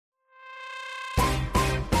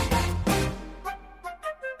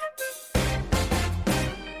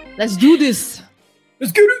Let's do this.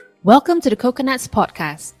 Let's get it. Welcome to the Coconuts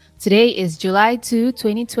Podcast. Today is July 2,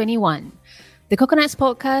 2021. The Coconuts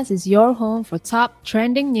Podcast is your home for top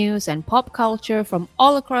trending news and pop culture from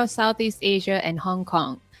all across Southeast Asia and Hong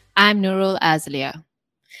Kong. I'm Nurul Azlia.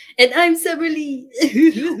 And I'm Summer Lee.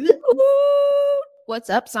 What's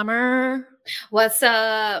up, Summer? What's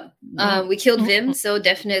up? We killed Vim, so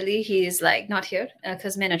definitely he's like not here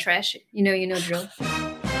because men are trash. You know drill.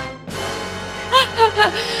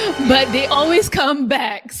 But they always come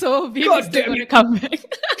back, so Vim is still going to come back.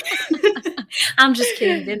 I'm just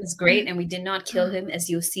kidding. Vim is great, and we did not kill him, as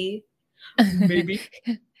you'll see. Maybe.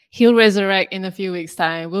 He'll resurrect in a few weeks'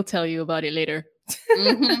 time. We'll tell you about it later.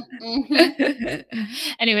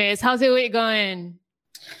 Anyways, how's your week going?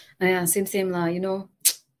 Yeah, same lah,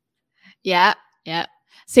 Yeah.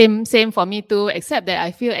 Same for me too, except that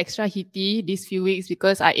I feel extra heaty these few weeks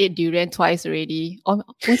because I ate durian twice already. Or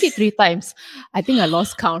was it 3 times? I think I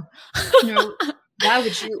lost count. No,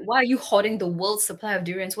 why are you hoarding the world's supply of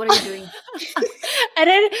durians? What are you doing? And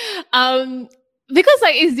then because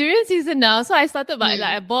it's durian season now, so I started by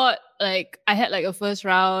I had a first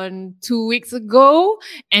round 2 weeks ago,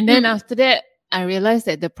 and then after that I realized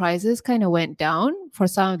that the prices kind of went down for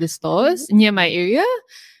some of the stores near my area.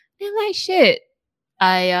 And I'm like, shit.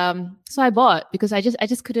 So I bought because I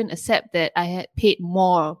just couldn't accept that I had paid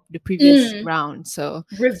more the previous round. So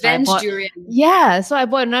revenge durian. Yeah, so I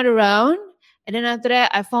bought another round, and then after that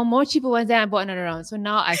I found more cheaper ones. Then I bought another round. So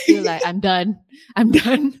now I feel like I'm done. I'm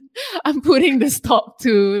putting the stop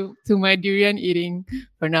to my durian eating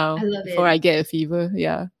for now. I love it. Before I get a fever.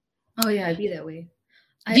 Yeah. Oh yeah, I'd be that way.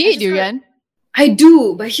 Do you eat durian? I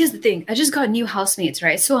do, but here's the thing. I just got new housemates,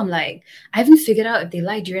 right? So I'm like, I haven't figured out if they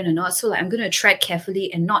like durian or not. So I'm going to tread carefully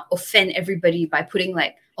and not offend everybody by putting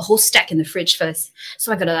a whole stack in the fridge first.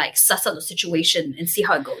 So I got to suss out the situation and see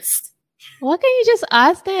how it goes. Why can't you just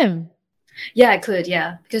ask them? Yeah, I could,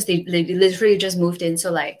 yeah. Because they literally just moved in.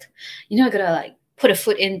 So I got to put a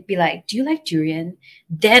foot in, be like, do you like durian?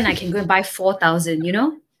 Then I can go and buy 4,000,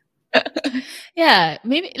 Yeah,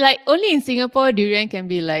 maybe only in Singapore durian can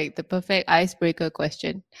be the perfect icebreaker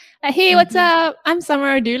question. Hey, what's up? I'm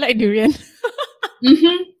Summer. Do you like durian?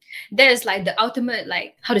 That is the ultimate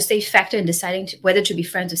how to say factor in deciding whether to be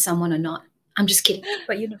friends with someone or not. I'm just kidding,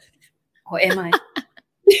 but or am I?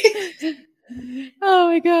 Oh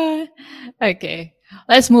my god. Okay,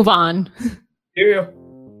 let's move on. Yeah.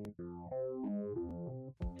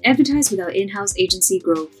 Advertise with our in-house agency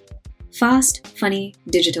Grove. Fast, funny,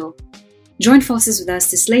 digital. Join forces with us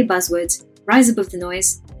to slay buzzwords, rise above the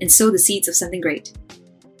noise, and sow the seeds of something great.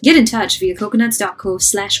 Get in touch via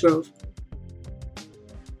coconuts.co/grove.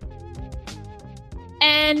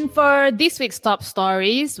 And for this week's top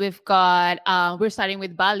stories, we're starting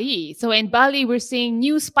with Bali. So in Bali, we're seeing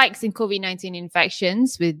new spikes in COVID-19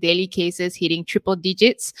 infections with daily cases hitting triple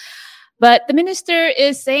digits. But the minister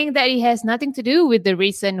is saying that it has nothing to do with the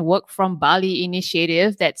recent Work from Bali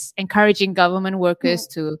initiative that's encouraging government workers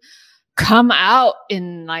to come out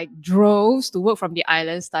in droves to work from the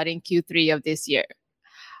island starting Q3 of this year.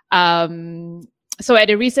 So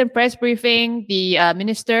at a recent press briefing, the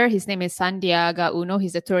minister, his name is Sandiaga Uno,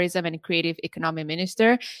 he's the Tourism and Creative Economy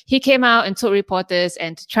Minister. He came out and told reporters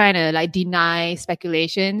and trying to deny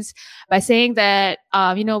speculations by saying that,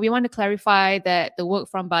 we want to clarify that the Work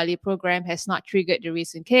from Bali program has not triggered the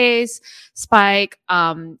recent case spike.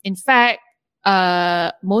 In fact,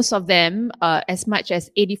 most of them, as much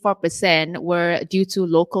as 84%, were due to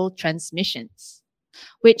local transmissions,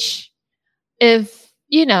 which if,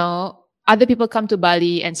 other people come to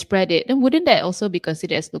Bali and spread it, then wouldn't that also be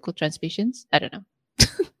considered as local transmissions? I don't know.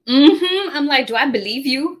 I'm like, do I believe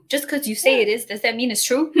you? Just because you say it is, does that mean it's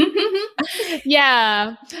true?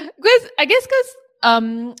 Yeah. Because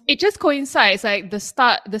it just coincides, the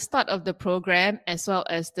start of the program as well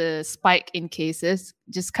as the spike in cases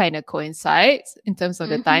just kind of coincides in terms of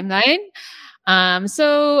the timeline.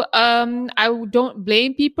 So I don't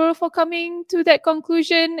blame people for coming to that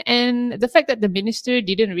conclusion, and the fact that the minister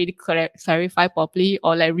didn't really clarify properly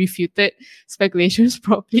or refuted speculations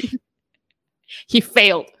properly. He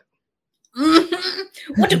failed.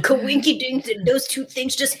 What a coincidence that those two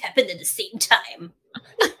things just happened at the same time.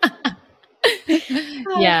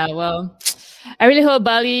 Yeah, well, I really hope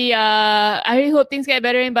Bali, I really hope things get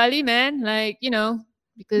better in Bali, man.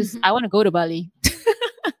 Because I want to go to Bali.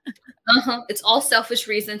 It's all selfish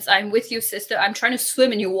reasons. I'm with you, sister. I'm trying to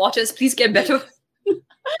swim in your waters. Please get better.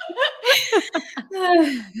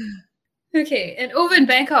 Okay, and over in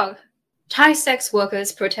Bangkok, Thai sex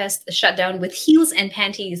workers protest the shutdown with heels and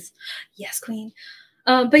panties. Yes, queen.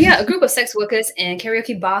 But yeah, a group of sex workers and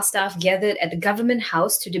karaoke bar staff gathered at the government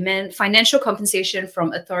house to demand financial compensation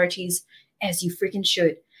from authorities, as you freaking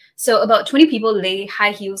should. So about 20 people lay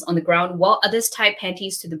high heels on the ground while others tied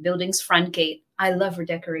panties to the building's front gate. I love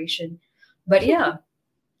redecoration. But yeah,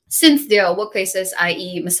 since their workplaces,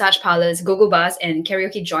 i.e., massage parlors, go-go bars, and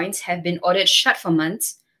karaoke joints, have been ordered shut for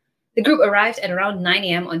months, the group arrived at around 9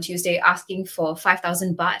 a.m. on Tuesday asking for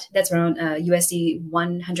 5,000 baht, that's around USD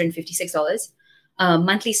 $156,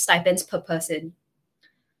 monthly stipends per person.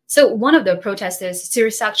 So one of the protesters,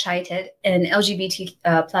 Sirisak Chaitet, an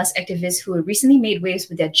LGBT plus activist who recently made waves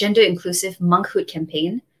with their gender-inclusive monkhood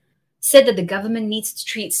campaign, said that the government needs to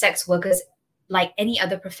treat sex workers like any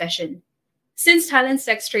other profession. Since Thailand's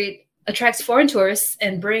sex trade attracts foreign tourists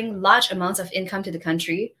and bring large amounts of income to the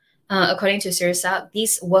country, according to Sirisak,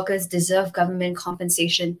 these workers deserve government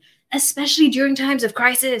compensation, especially during times of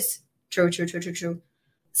crisis. True, true, true, true, true.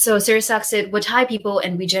 So Sirisak said, we're Thai people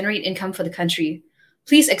and we generate income for the country.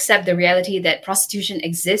 Please accept the reality that prostitution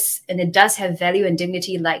exists and it does have value and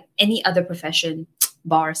dignity like any other profession.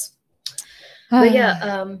 Bars. But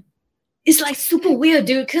yeah, it's like super weird,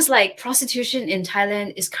 dude, because like prostitution in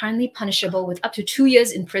Thailand is currently punishable with up to 2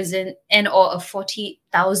 years in prison and or a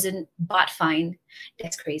 40,000 baht fine.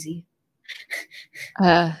 That's crazy.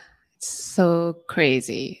 It's so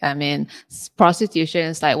crazy. I mean, prostitution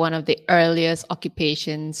is like one of the earliest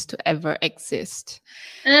occupations to ever exist.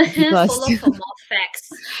 Follow for more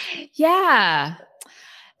facts. Yeah.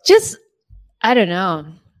 Just, I don't know.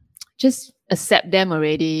 Just accept them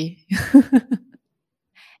already.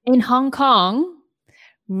 In Hong Kong,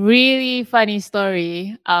 really funny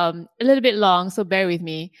story. A little bit long, so bear with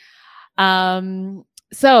me.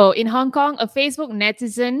 So in Hong Kong, a Facebook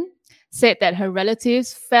netizen said that her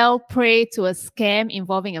relatives fell prey to a scam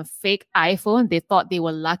involving a fake iPhone they thought they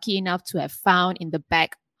were lucky enough to have found in the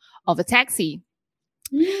back of a taxi.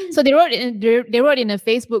 So they wrote in a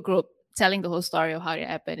Facebook group telling the whole story of how it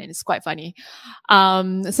happened, and it's quite funny.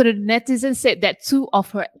 So the netizen said that two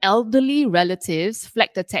of her elderly relatives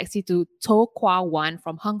flagged the taxi to To Kwa Wan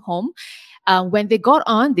from Hung Hom. When they got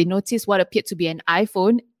on, they noticed what appeared to be an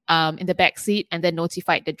iPhone in the back seat and then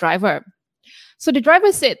notified the driver. So the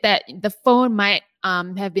driver said that the phone might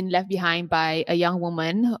have been left behind by a young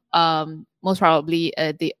woman, most probably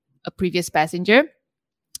a previous passenger.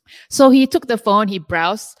 So he took the phone, he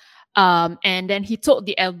browsed, and then he told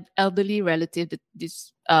the elderly relative,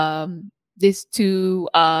 these two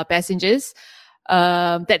passengers,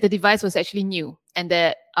 that the device was actually new and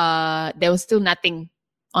that there was still nothing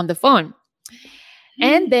on the phone.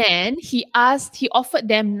 And then he offered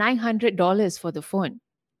them $900 for the phone.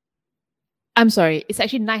 I'm sorry, it's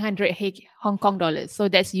actually 900 Hong Kong dollars. So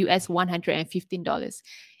that's US $115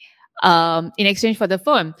 in exchange for the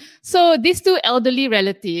phone. So these two elderly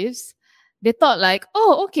relatives, they thought like,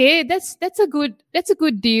 oh, okay, that's a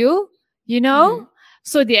good deal, you know? Mm-hmm.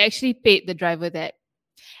 So they actually paid the driver that.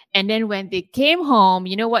 And then when they came home,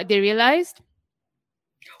 you know what they realized?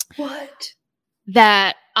 What?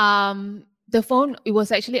 That the phone, it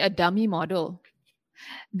was actually a dummy model.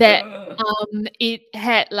 That it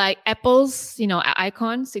had like Apple's,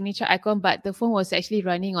 signature icon, but the phone was actually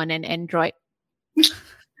running on an Android. I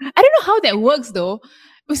don't know how that works though,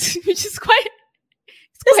 which is quite.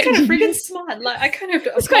 It's kind of freaking smart. Like I kind of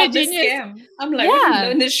applaud this scam. I'm like, where you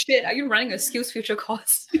learn this shit? Are you running a skills future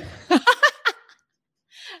course?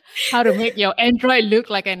 How to make your Android look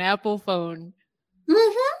like an Apple phone?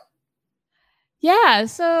 Mm-hmm. Yeah,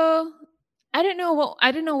 so I don't know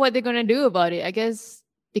what they're gonna do about it. I guess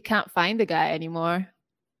they can't find the guy anymore.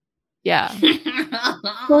 Yeah.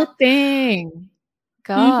 Poor thing.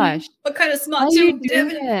 Gosh. What kind of smart too,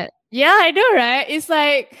 Devin? Yeah, I know, right? It's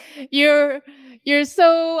like you're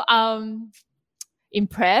so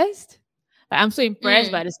impressed. Like, I'm so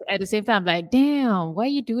impressed, but at the same time, I'm like, damn, why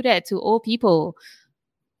you do that to old people?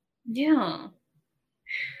 Yeah.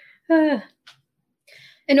 And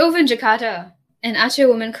over in Jakarta, an Aceh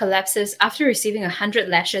woman collapses after receiving 100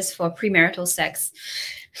 lashes for premarital sex.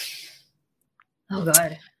 Oh,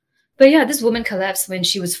 God. But yeah, this woman collapsed when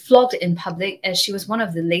she was flogged in public as she was one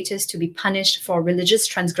of the latest to be punished for religious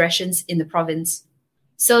transgressions in the province.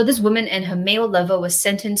 So this woman and her male lover was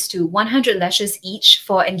sentenced to 100 lashes each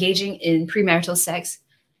for engaging in premarital sex.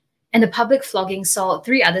 And the public flogging saw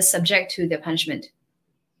 3 others subject to their punishment.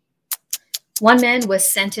 One man was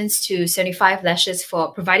sentenced to 75 lashes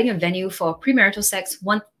for providing a venue for premarital sex,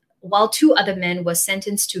 while 2 other men were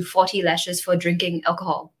sentenced to 40 lashes for drinking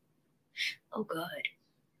alcohol. Oh, God.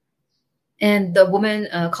 And the woman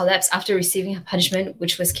collapsed after receiving her punishment,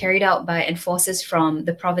 which was carried out by enforcers from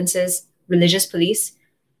the province's religious police.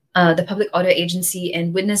 the public order agency,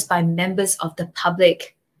 and witnessed by members of the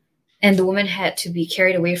public. And the woman had to be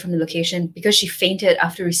carried away from the location because she fainted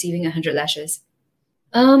after receiving 100 lashes.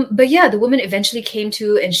 But yeah, the woman eventually came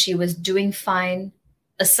to and she was doing fine,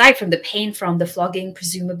 aside from the pain from the flogging,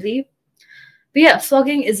 presumably. But yeah,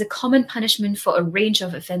 flogging is a common punishment for a range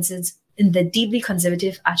of offenses in the deeply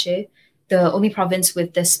conservative Aceh, the only province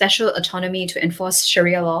with the special autonomy to enforce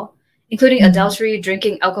Sharia law, including adultery,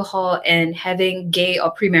 drinking alcohol, and having gay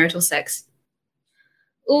or premarital sex.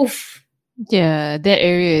 Oof. Yeah, that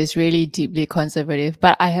area is really deeply conservative,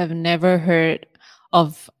 but I have never heard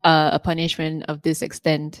of a punishment of this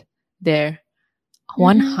extent there.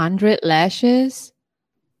 100 lashes?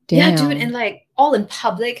 Damn. Yeah, dude, and like all in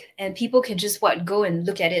public, and people can just go and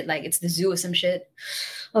look at it like it's the zoo or some shit.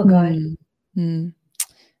 Oh god.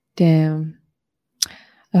 Damn.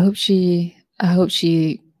 I hope she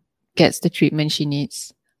gets the treatment she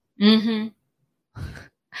needs. I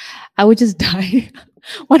would just die.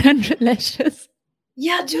 100 lashes.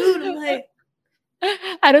 Yeah, dude. I'm like,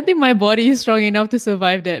 I don't think my body is strong enough to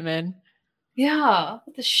survive that, man. Yeah,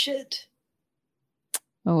 what the shit.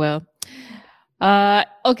 Oh well.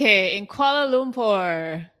 Okay, in Kuala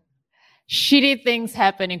Lumpur, shitty things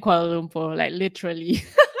happen in Kuala Lumpur, like literally.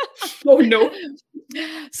 Oh no.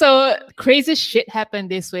 So crazy shit happened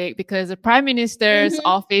this week because the Prime Minister's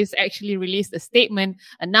office actually released a statement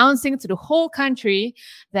announcing to the whole country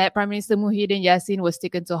that Prime Minister Muhyiddin Yassin was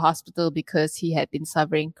taken to hospital because he had been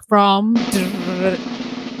suffering from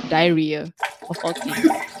diarrhea of all things.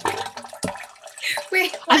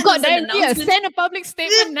 Wait, I've got diarrhea. Send a public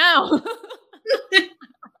statement now.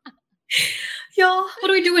 Yo, what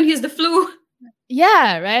do we do when he has the flu?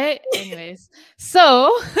 Yeah, right. Anyways,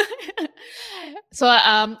 so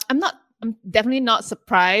I'm definitely not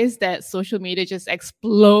surprised that social media just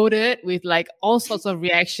exploded with like all sorts of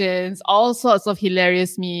reactions, all sorts of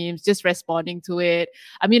hilarious memes, just responding to it.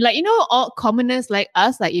 I mean, like, you know, all commoners like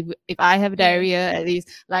us, like if I have diarrhea, at least,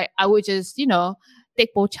 like I would just, you know,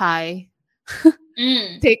 take po chai,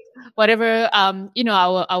 take whatever, you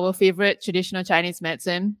know, our favorite traditional Chinese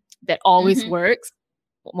medicine that always works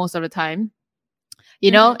most of the time. You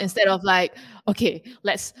know, instead of like, okay,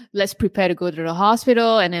 let's prepare to go to the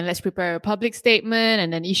hospital and then let's prepare a public statement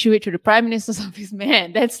and then issue it to the Prime Minister's office.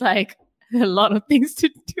 Man, that's like a lot of things to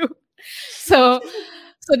do. So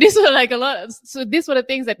these were like these were the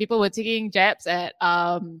things that people were taking jabs at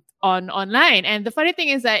online. And the funny thing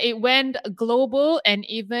is that it went global, and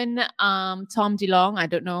even Tom DeLonge, I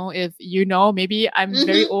don't know if you know, maybe I'm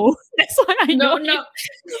very old. That's why I know. No.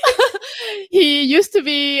 He used to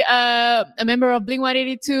be a member of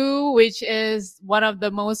Blink-182, which is one of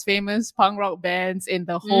the most famous punk rock bands in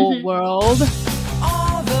the whole world.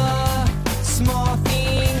 All the small things.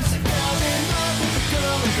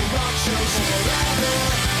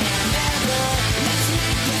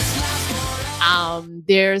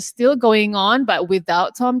 They're still going on, but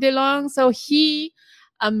without Tom DeLonge. So he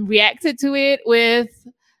reacted to it with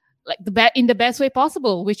like in the best way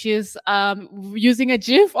possible, which is using a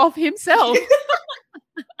GIF of himself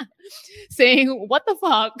saying, "What the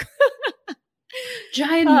fuck?"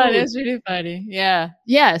 Giant. That's really funny.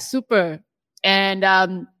 Yeah, super.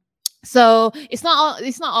 And so it's not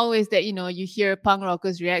always that, you know, you hear punk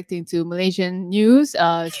rockers reacting to Malaysian news,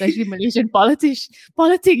 especially Malaysian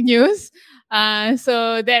politic news.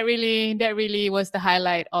 So that really was the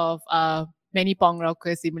highlight of many punk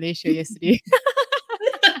rockers in Malaysia yesterday.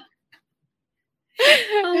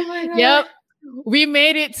 Oh my god. Yep, we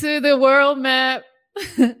made it to the world map.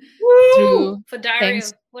 For diarrhea.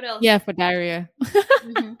 What else? Yeah, for diarrhea.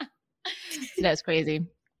 That's crazy.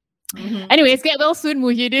 Anyways, get well soon,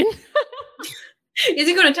 Muhyiddin. Is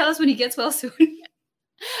he going to tell us when he gets well soon?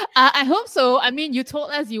 I hope so. I mean, you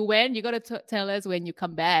told us you went. You got to tell us when you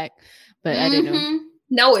come back. But I don't know.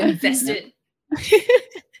 Now we're invested.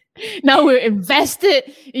 Now we're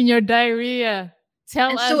invested in your diarrhea.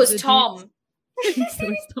 Tell us. So is Tom. So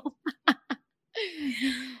is Tom.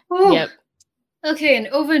 Yep. Okay, and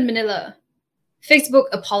over in Manila, Facebook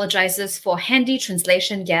apologizes for handy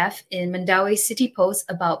translation gaffe in Mandawi City Post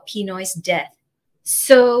about Pinoy's death.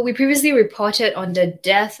 So we previously reported on the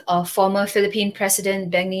death of former Philippine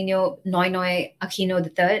President Benigno Noynoy Aquino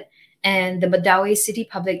III, and the Mandawi City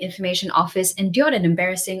Public Information Office endured an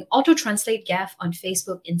embarrassing auto-translate gaffe on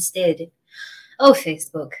Facebook instead. Oh,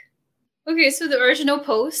 Facebook. Okay, so the original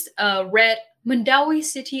post read, Mandawi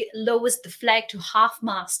City lowers the flag to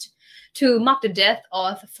half-mast to mark the death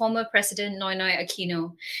of former President Noynoy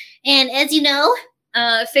Aquino. And as you know,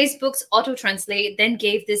 Facebook's auto-translate then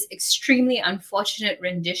gave this extremely unfortunate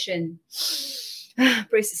rendition.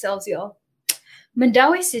 Brace yourselves, y'all.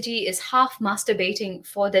 Mandawi City is half masturbating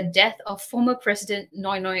for the death of former President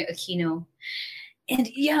Noy Aquino. And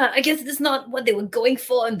yeah, I guess that's not what they were going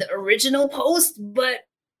for in the original post, but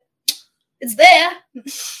it's there.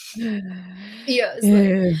 Yeah, it's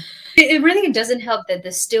like it really doesn't help that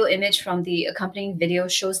the still image from the accompanying video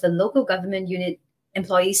shows the local government unit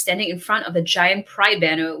employees standing in front of a giant Pride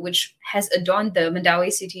banner, which has adorned the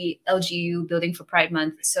Mandawi City LGU building for Pride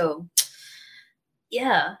Month. So,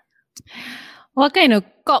 yeah. What kind of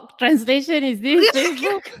cock translation is this,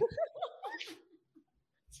 Facebook?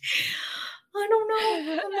 I don't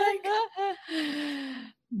know. I'm like,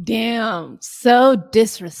 damn, so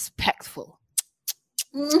disrespectful.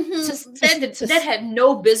 That had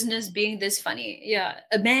no business being this funny. Yeah,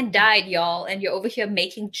 a man died, y'all, and you're over here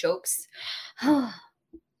making jokes.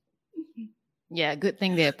 Yeah, good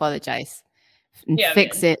thing they apologize. Yeah,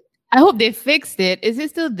 fix it. I hope they fixed it. Is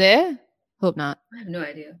it still there? Hope not. I have no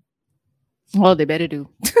idea. Well, they better do.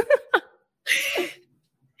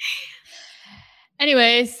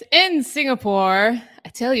 Anyways, in Singapore, I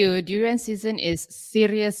tell you, durian season is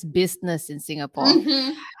serious business in Singapore.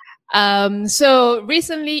 Mm-hmm. So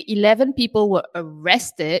recently, 11 people were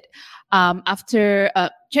arrested after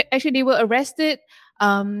they were arrested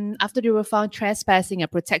after they were found trespassing a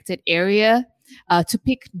protected area to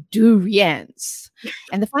pick durians.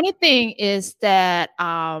 And the funny thing is that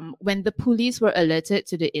when the police were alerted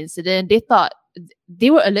to the incident, they thought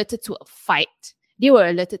they were alerted to a fight. They were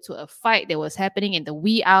alerted to a fight that was happening in the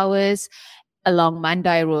wee hours along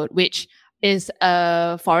Mandai Road, which is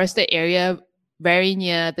a forested area very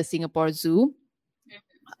near the Singapore Zoo.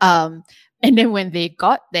 And then when they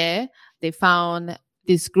got there, they found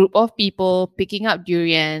this group of people picking up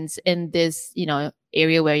durians in this,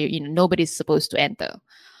 area where nobody's supposed to enter.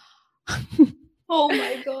 Oh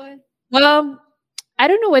my God. Well, I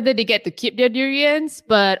don't know whether they get to keep their durians,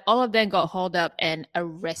 but all of them got hauled up and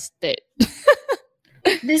arrested.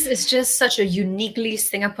 This is just such a uniquely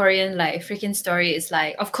Singaporean freaking story. It's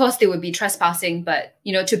like, of course they would be trespassing, but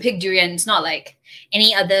to pick durian, it's not like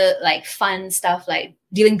any other fun stuff like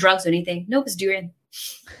dealing drugs or anything. Nope, it's durian.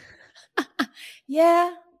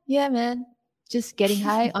 Yeah, man. Just getting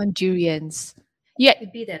high on durians. Yeah,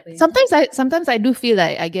 it'd be that way. Sometimes I do feel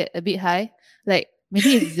like I get a bit high. Like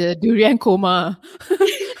maybe it's the durian coma.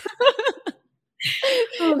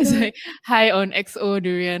 It's like high on XO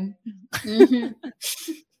durian. Mm-hmm.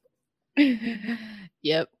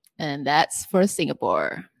 Yep, and that's for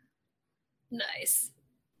Singapore. Nice.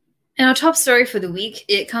 And our top story for the week,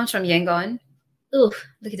 it comes from Yangon. Ugh,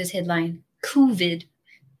 look at this headline. COVID.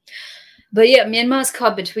 But yeah, Myanmar is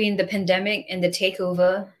caught between the pandemic and the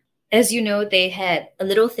takeover. As you know, they had a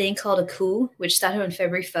little thing called a coup, which started on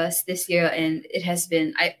February 1st this year. And it has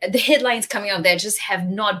been, the headlines coming out there just have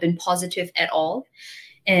not been positive at all.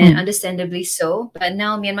 And understandably so. But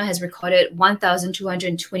now Myanmar has recorded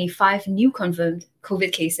 1,225 new confirmed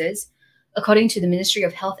COVID cases, according to the Ministry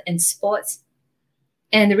of Health and Sports.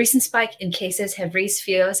 And the recent spike in cases have raised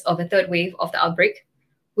fears of a third wave of the outbreak,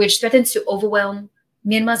 which threatens to overwhelm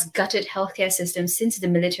Myanmar's gutted healthcare system since the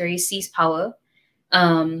military seized power.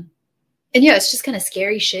 And yeah, it's just kind of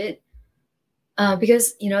scary shit.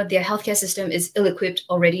 Because, their healthcare system is ill-equipped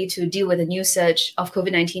already to deal with a new surge of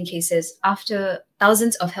COVID-19 cases after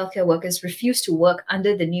thousands of healthcare workers refused to work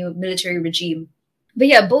under the new military regime. But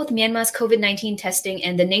yeah, both Myanmar's COVID-19 testing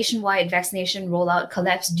and the nationwide vaccination rollout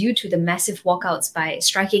collapsed due to the massive walkouts by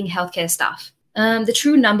striking healthcare staff. The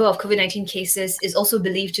true number of COVID-19 cases is also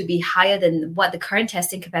believed to be higher than what the current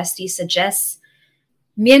testing capacity suggests.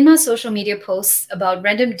 Myanmar's social media posts about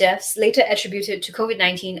random deaths later attributed to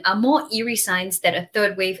COVID-19 are more eerie signs that a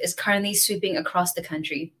third wave is currently sweeping across the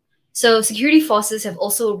country. So security forces have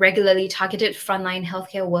also regularly targeted frontline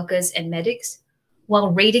healthcare workers and medics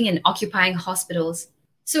while raiding and occupying hospitals.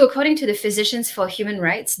 So according to the Physicians for Human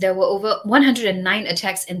Rights, there were over 109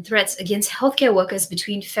 attacks and threats against healthcare workers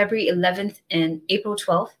between February 11th and April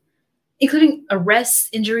 12th, including arrests,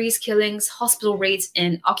 injuries, killings, hospital raids,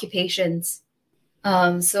 and occupations.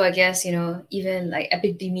 So I guess, even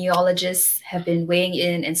epidemiologists have been weighing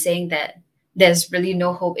in and saying that there's really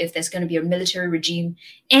no hope if there's going to be a military regime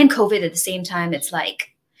and COVID at the same time. It's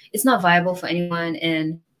it's not viable for anyone.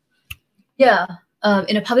 And yeah,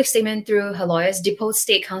 in a public statement through her lawyers, deposed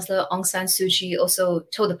State Councillor Aung San Suu Kyi also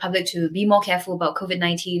told the public to be more careful about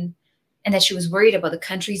COVID-19 and that she was worried about the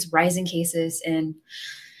country's rising cases. And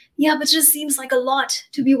yeah, but it just seems like a lot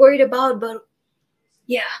to be worried about. But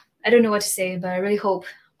yeah, I don't know what to say, but I really hope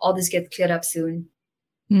all this gets cleared up soon.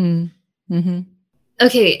 Mm-hmm.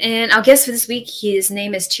 Okay, and our guest for this week, his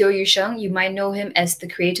name is Teo Yu Sheng. You might know him as the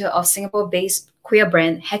creator of Singapore-based queer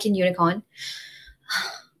brand Heckin Unicorn.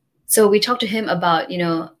 So we talked to him about,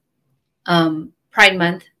 Pride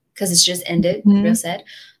Month, because it's just ended, real sad.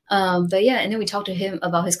 But yeah, and then we talked to him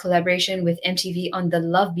about his collaboration with MTV on the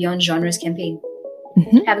Love Beyond Genres campaign.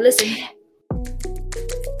 Have a listen.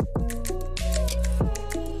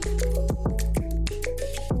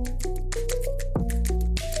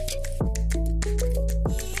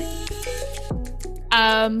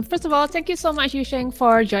 First of all, thank you so much, Yu Sheng,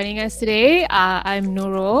 for joining us today. I'm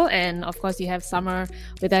Nurul, and of course, you have Summer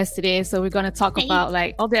with us today. So we're going to talk about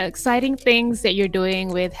like all the exciting things that you're doing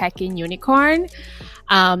with Heckin Unicorn,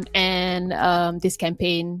 and this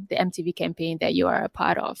campaign, the MTV campaign that you are a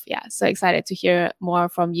part of. Yeah, so excited to hear more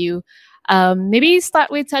from you. Maybe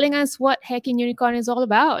start with telling us what Heckin Unicorn is all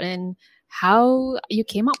about and how you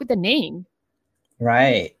came up with the name.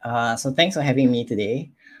 Right. So thanks for having me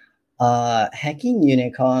today. Heckin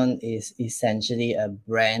Unicorn is essentially a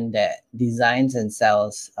brand that designs and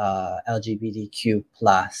sells LGBTQ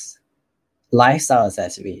plus lifestyle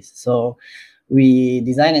accessories. So we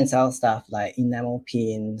design and sell stuff like enamel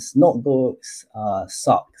pins, notebooks,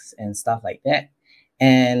 socks, and stuff like that.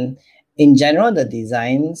 And in general, the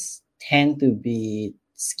designs tend to be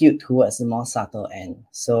skewed towards the more subtle end.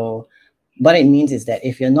 So what it means is that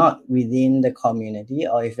if you're not within the community,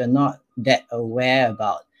 or if you're not that aware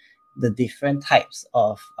about the different types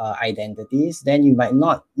of identities, then you might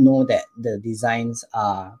not know that the designs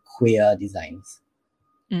are queer designs.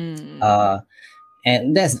 And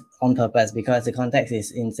that's on purpose, because the context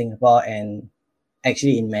is in Singapore and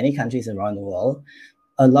actually in many countries around the world,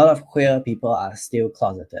 a lot of queer people are still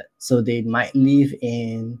closeted. So they might live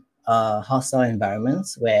in hostile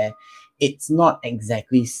environments where it's not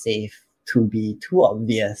exactly safe to be too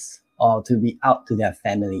obvious or to be out to their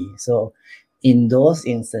family. So in those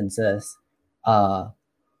instances,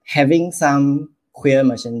 having some queer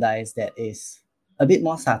merchandise that is a bit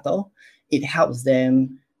more subtle, it helps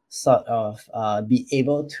them sort of be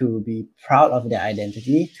able to be proud of their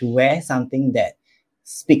identity, to wear something that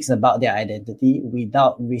speaks about their identity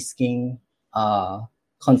without risking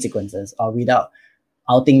consequences or without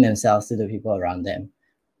outing themselves to the people around them.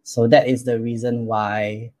 So that is the reason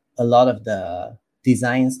why a lot of the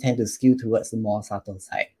designs tend to skew towards the more subtle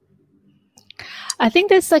side. I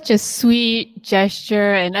think that's such a sweet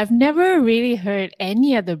gesture, and I've never really heard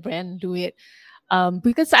any other brand do it.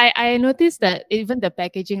 Because I noticed that even the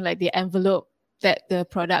packaging, like the envelope that the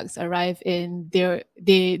products arrive in, they're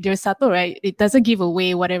subtle, right? It doesn't give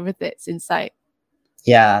away whatever that's inside.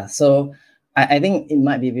 Yeah, so I think it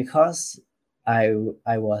might be because I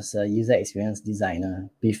was a user experience designer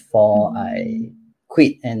before I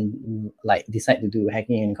quit and like decide to do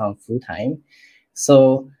Heckin Unicorn full time.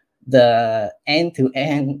 So the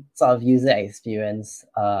end-to-end sort of user experience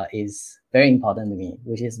is very important to me,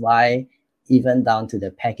 which is why even down to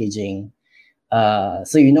the packaging. So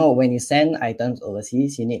when you send items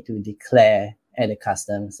overseas, you need to declare at the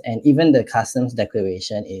customs, and even the customs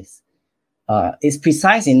declaration is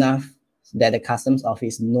precise enough that the customs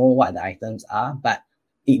office know what the items are, but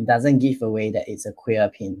it doesn't give away that it's a queer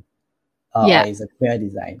pin or it's a queer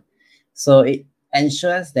design. So it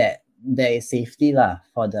ensures that there is safety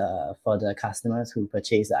for the customers who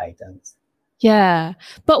purchase the items. Yeah,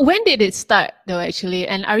 but when did it start though, actually?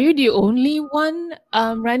 And are you the only one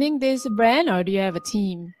running this brand, or do you have a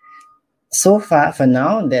team? So far, for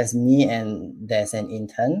now, there's me and there's an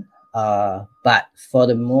intern. But for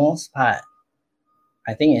the most part,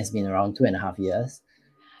 I think it's been around 2.5 years.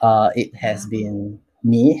 It has been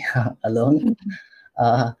me alone.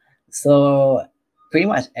 So pretty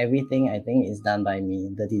much everything I think is done by me.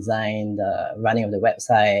 The design, the running of the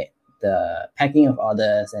website, the packing of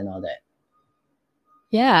orders, and all that.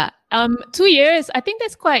 Yeah. 2 years, I think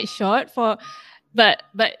that's quite short for, but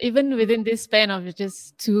even within this span of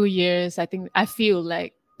just 2 years, I feel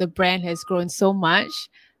like the brand has grown so much.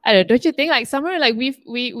 I don't you think, like Summer, like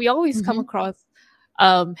we always come across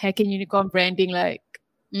Heckin Unicorn branding like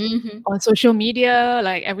on social media,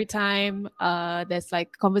 like every time there's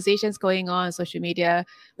like conversations going on social media,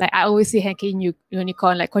 like I always see Heckin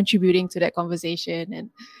Unicorn like contributing to that conversation. And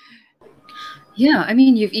yeah, I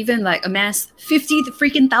mean, you've even like amassed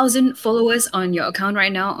 50,000 followers on your account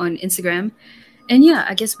right now on Instagram. And yeah,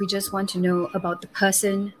 I guess we just want to know about the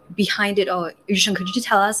person behind it all. Yu Sheng, could you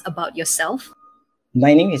tell us about yourself?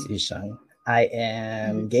 My name is Yu Sheng. I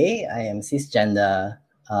am gay. I am cisgender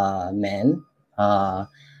man.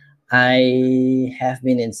 I have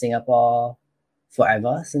been in Singapore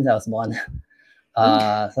forever, since I was born.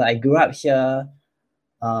 So I grew up here.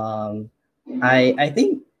 I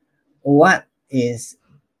think what is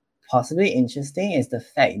possibly interesting is the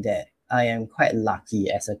fact that I am quite lucky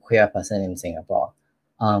as a queer person in Singapore.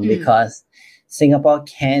 because Singapore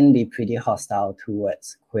can be pretty hostile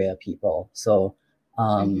towards queer people. So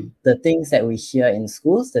the things that we hear in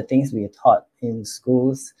schools, the things we are taught in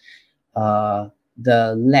schools,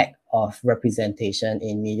 the lack of representation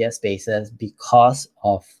in media spaces because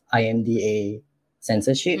of IMDA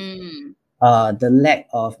censorship, the lack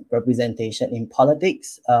of representation in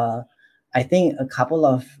politics. I think a couple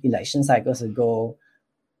of election cycles ago,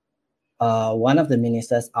 one of the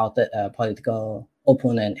ministers outed a political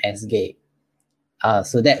opponent as gay.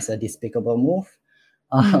 So that's a despicable move.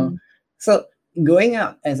 So growing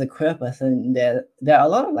up as a queer person, there are a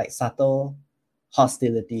lot of like subtle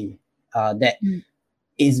hostility that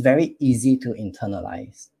is very easy to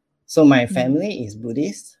internalize. So my family is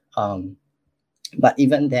Buddhist, but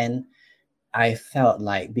even then, I felt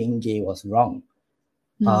like being gay was wrong.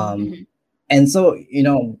 And so, you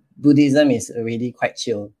know, Buddhism is already quite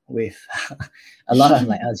chill with a lot of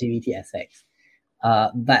like LGBT aspects.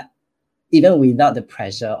 But even without the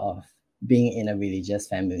pressure of being in a religious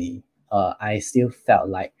family, I still felt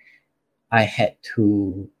like I had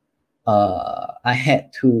to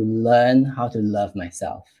learn how to love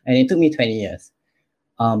myself. And it took me 20 years.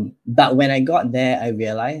 But when I got there, I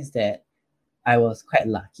realized that I was quite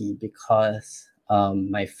lucky because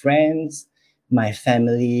my friends, my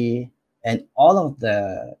family, and all of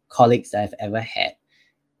the colleagues I've ever had,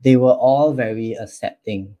 they were all very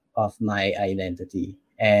accepting of my identity.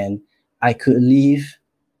 And I could live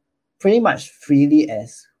pretty much freely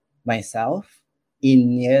as myself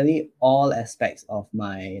in nearly all aspects of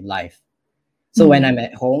my life. So when I'm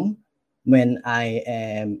at home, when I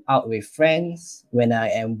am out with friends, when I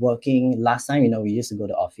am working, last time, you know, we used to go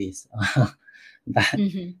to office. But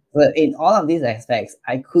in all of these aspects,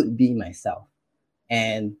 I could be myself.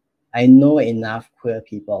 And I know enough queer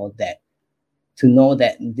people to know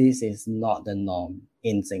that this is not the norm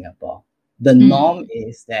in Singapore. The norm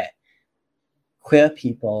is that queer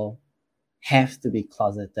people have to be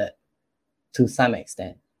closeted to some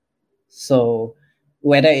extent. So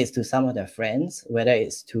whether it's to some of their friends, whether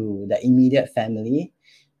it's to the immediate family,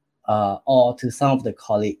 or to some of the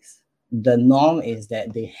colleagues, the norm is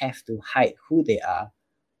that they have to hide who they are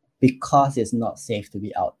because it's not safe to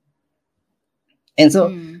be out. And so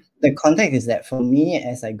the context is that for me,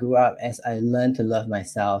 as I grew up, as I learned to love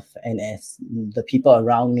myself, and as the people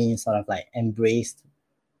around me sort of like embraced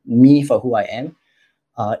me for who I am,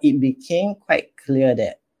 it became quite clear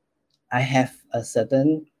that I have a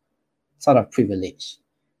certain sort of privilege.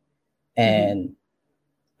 And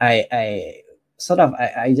I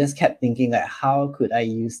just kept thinking, like, how could I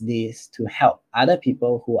use this to help other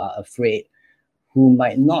people who are afraid, who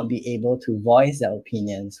might not be able to voice their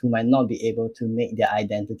opinions, who might not be able to make their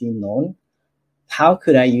identity known? How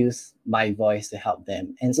could I use my voice to help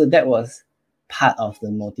them? And so that was part of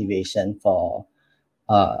the motivation for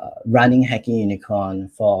running Heckin Unicorn,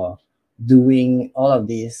 for doing all of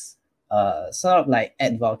this sort of like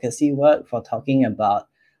advocacy work, for talking about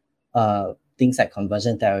things like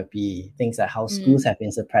conversion therapy, things like how schools have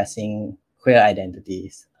been suppressing queer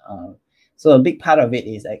identities. So a big part of it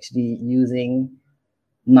is actually using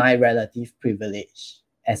my relative privilege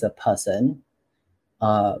as a person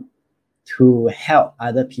to help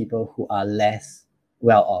other people who are less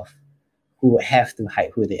well off, who have to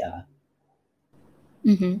hide who they are.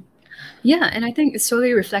 Yeah, and I think it's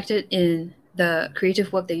totally reflected in the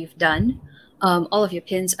creative work that you've done. All of your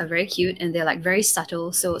pins are very cute and they're like very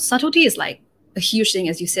subtle. So subtlety is like a huge thing,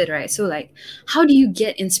 as you said, right? So like, how do you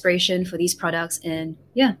get inspiration for these products? And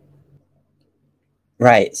yeah.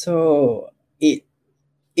 Right. So it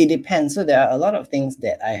depends. So there are a lot of things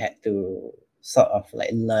that I had to sort of like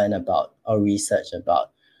learn about or research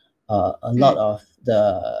about. A lot of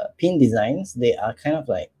the pin designs, they are kind of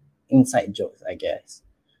like inside jokes, I guess.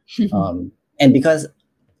 And because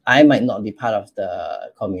I might not be part of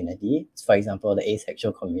the community, for example, the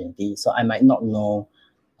asexual community, so I might not know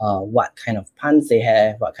what kind of puns they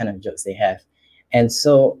have, what kind of jokes they have. And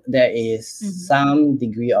so there is some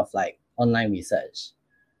degree of like online research.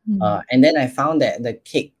 And then I found that the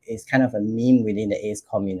cake is kind of a meme within the ace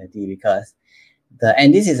community because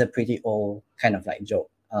and this is a pretty old kind of like joke.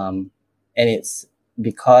 And it's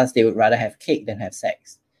because they would rather have cake than have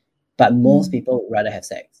sex. But most people would rather have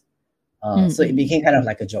sex. So it became kind of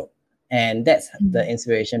like a joke. And that's the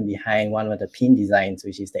inspiration behind one of the pin designs,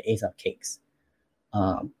 which is the Ace of Cakes.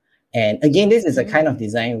 And again, this is a kind of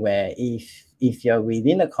design where if you're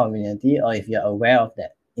within the community or if you're aware of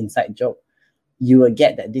that inside joke, you will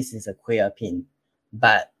get that this is a queer pin.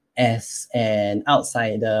 But as an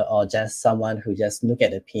outsider or just someone who just look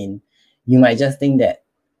at the pin, you might just think that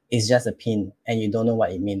it's just a pin and you don't know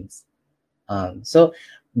what it means. So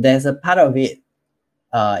there's a part of it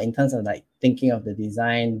in terms of like thinking of the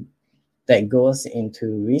design that goes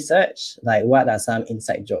into research, like what are some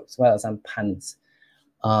inside jokes, what are some puns.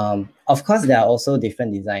 Of course, there are also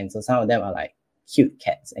different designs. So some of them are like cute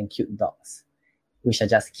cats and cute dogs, which are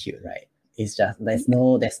just cute, right? It's just there's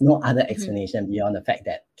no other explanation beyond the fact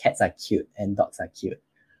that cats are cute and dogs are cute.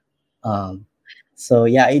 So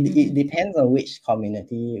yeah, it depends on which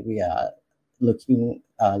community we are looking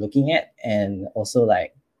at, and also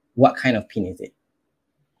like what kind of pin is it.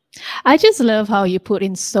 I just love how you put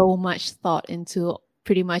in so much thought into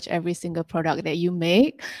pretty much every single product that you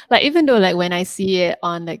make. Like even though like when I see it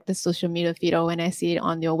on like the social media feed or when I see it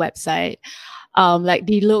on your website, like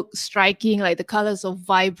they look striking, like the colors are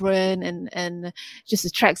vibrant and just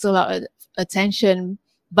attracts a lot of attention.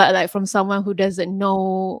 But like from someone who doesn't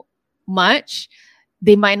know much,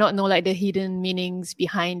 they might not know like the hidden meanings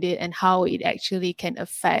behind it and how it actually can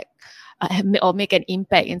affect or make an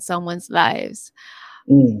impact in someone's lives,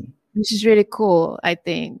 which is really cool, I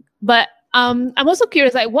think. But I'm also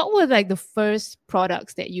curious, like what were like the first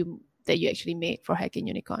products that you actually made for Heckin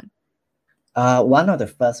Unicorn? One of the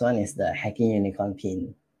first one is the Heckin Unicorn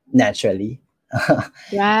pin, naturally.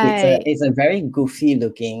 Right. It's a very goofy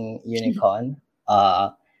looking unicorn.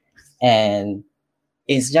 And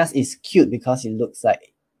it's cute because it looks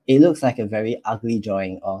like a very ugly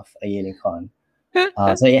drawing of a unicorn.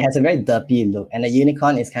 So it has a very derpy look, and the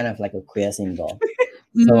unicorn is kind of like a queer symbol.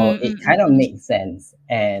 So it kind of makes sense.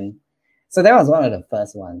 And so that was one of the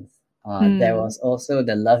first ones. There was also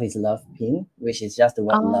the Love is Love pin, which is just the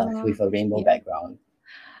word love with a rainbow background.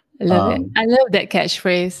 I love it. I love that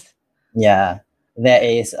catchphrase. Yeah. There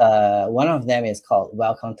is one of them is called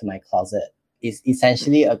Welcome to My Closet. It's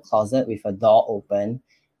essentially a closet with a door open,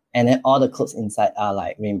 and then all the clothes inside are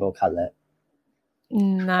like rainbow colored.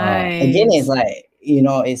 Nice. Again, it's like,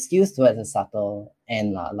 it's used towards a subtle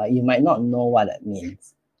end, like you might not know what that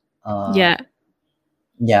means.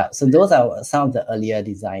 Yeah, so those are some of the earlier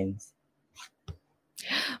designs.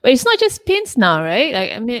 But it's not just pins now, right?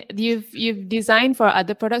 Like, I mean, you've designed for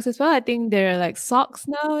other products as well. I think there are like socks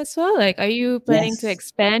now as well. Like, are you planning to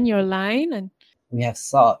expand your line? And we have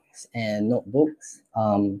socks and notebooks.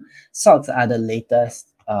 Socks are the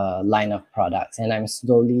latest line of products, and I'm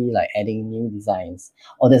slowly like adding new designs.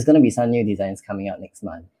 There's going to be some new designs coming out next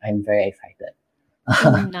month. I'm very excited.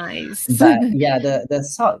 Nice. But yeah, the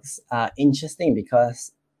socks are interesting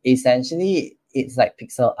because essentially it's like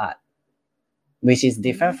pixel art, which is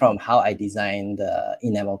different from how I design the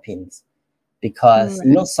enamel pins. Because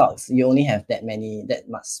socks, you only have that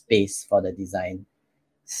much space for the design.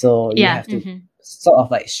 So you have to sort of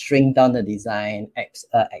like shrink down the design,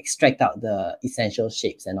 extract out the essential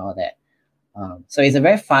shapes and all that. So it's a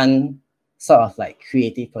very fun sort of like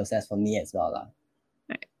creative process for me as well.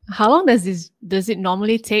 How long does it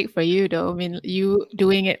normally take for you though? I mean, you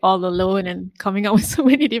doing it all alone and coming up with so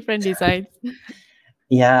many different designs.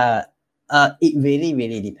 Yeah, it really,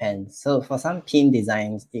 really depends. So for some pin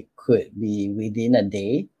designs, it could be within a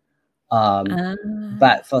day.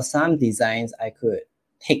 But for some designs, I could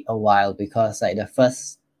take a while because like the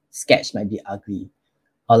first sketch might be ugly,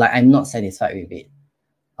 or like I'm not satisfied with it.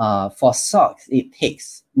 For socks, it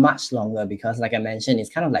takes much longer because, like I mentioned, it's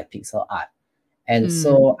kind of like pixel art. And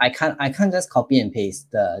so I can't just copy and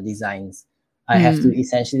paste the designs. I have to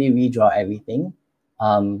essentially redraw everything.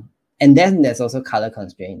 And then there's also color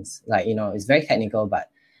constraints. Like, it's very technical, but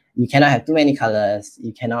you cannot have too many colors.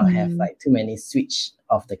 You cannot have like too many switch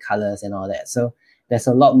of the colors and all that. So there's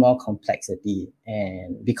a lot more complexity.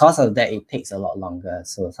 And because of that, it takes a lot longer.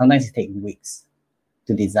 So sometimes it takes weeks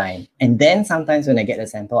to design. And then sometimes when I get the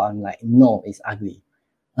sample, I'm like, no, it's ugly.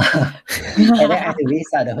 And then I have to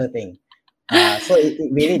restart the whole thing. So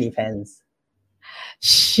it really depends.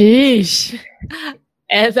 Sheesh.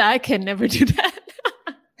 As I can never do that.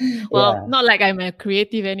 Well, not like I'm a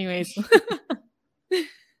creative anyways.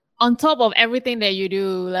 On top of everything that you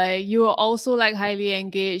do, like you are also like highly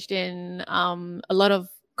engaged in a lot of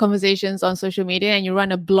conversations on social media, and you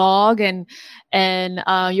run a blog and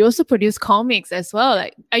you also produce comics as well.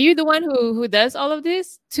 Like, are you the one who does all of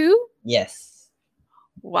this too? Yes.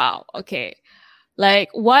 Wow. Okay. Like,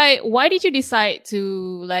 why did you decide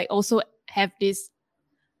to like also have this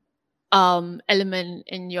element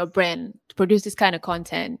in your brand to produce this kind of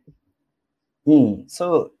content?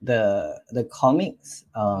 So the comics,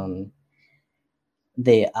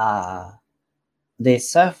 they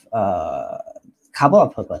serve a couple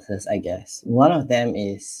of purposes, I guess. One of them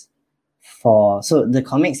is so the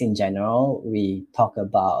comics in general, we talk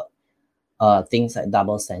about things like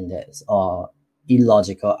double standards or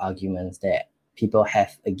illogical arguments that people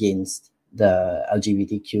have against the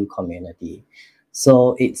LGBTQ community.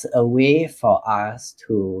 So it's a way for us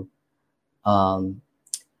to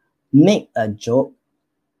make a joke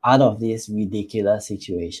out of these ridiculous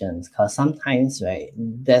situations, because sometimes, right,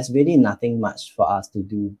 there's really nothing much for us to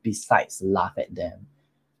do besides laugh at them.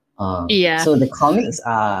 So the comics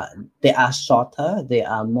they are shorter, they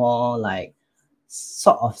are more like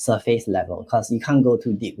sort of surface level, because you can't go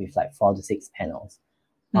too deep with like 4 to 6 panels.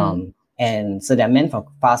 And so they're meant for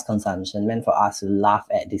fast consumption, meant for us to laugh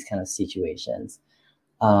at these kind of situations.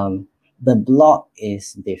 The blog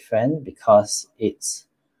is different because it's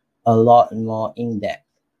a lot more in-depth.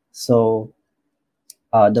 So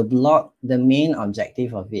the blog, the main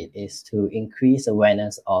objective of it is to increase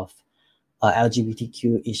awareness of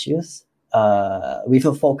LGBTQ issues with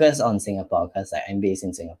a focus on Singapore, because I'm based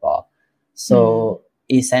in Singapore. So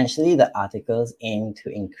essentially the articles aim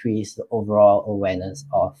to increase the overall awareness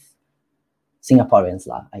of Singaporeans,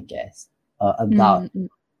 I guess, about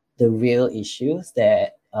the real issues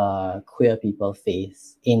that queer people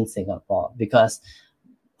face in Singapore. Because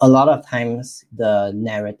a lot of times the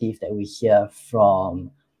narrative that we hear from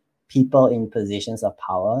people in positions of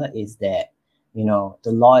power is that, you know,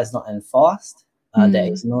 the law is not enforced,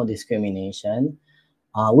 there is no discrimination,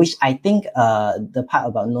 which I think the part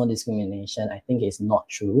about no discrimination, I think is not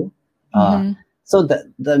true. So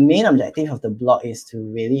the main objective of the blog is to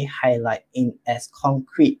really highlight in as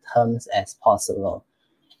concrete terms as possible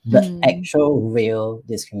the actual real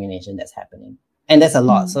discrimination that's happening. And there's a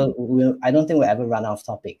lot. So I don't think we'll ever run out of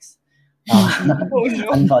topics.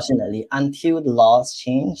 Unfortunately, until the laws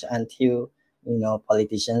change, until, you know,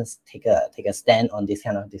 politicians take a stand on this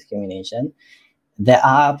kind of discrimination, there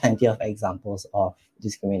are plenty of examples of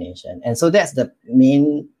discrimination. And so that's the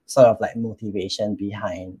main sort of like motivation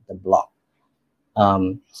behind the blog.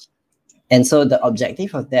 And so the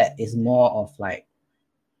objective of that is more of like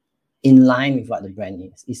in line with what the brand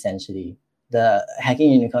is, essentially. The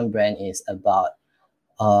Heckin Unicorn brand is about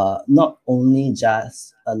not only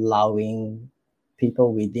just allowing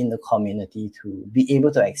people within the community to be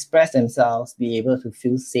able to express themselves, be able to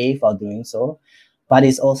feel safe while doing so, but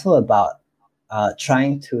it's also about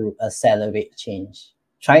trying to accelerate change,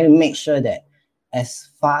 trying to make sure that as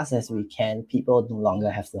fast as we can, people no longer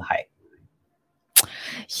have to hide.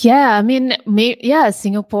 Yeah, I mean,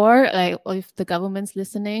 Singapore, like if the government's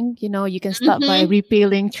listening, you know, you can start by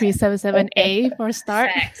repealing 377A for a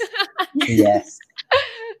start. Yes.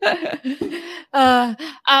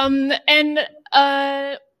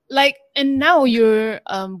 And now you're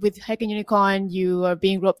with Heckin Unicorn, you are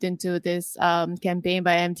being roped into this campaign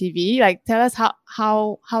by MTV. Like, tell us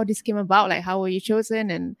how this came about. Like, how were you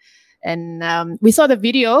chosen? And we saw the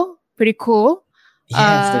video, pretty cool.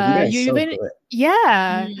 Yes, the video is so good.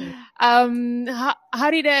 Yeah.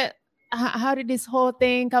 How did this whole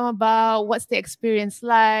thing come about? What's the experience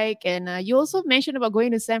like? And you also mentioned about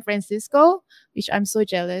going to San Francisco, which I'm so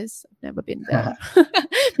jealous. I've never been there.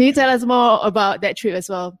 Can you tell us more about that trip as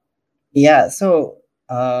well? Yeah, so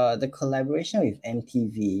the collaboration with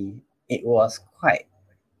MTV, it was quite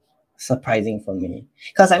surprising for me.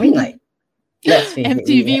 Because I mean, like, let's face it,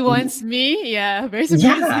 MTV wants me. Yeah, very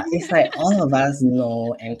surprising. Yeah, it's like all of us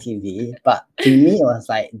know MTV, but to me it was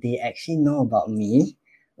like they actually know about me.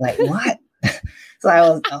 Like, what? So I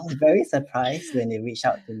was very surprised when they reached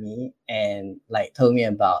out to me and like told me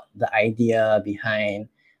about the idea behind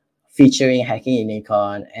featuring Heckin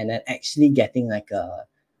Unicorn, and then actually getting like a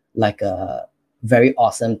very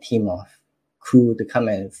awesome team of crew to come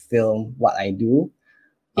and film what I do.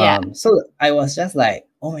 So I was just like,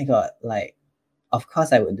 oh my god, like, of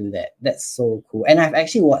course I would do that. That's so cool. And I've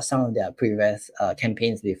actually watched some of their previous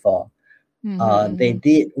campaigns before. They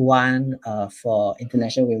did one for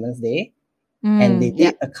International Women's Day, and they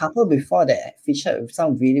did a couple before that featured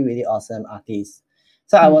some really, really awesome artists.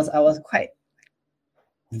 So I was quite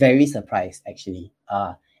very surprised actually,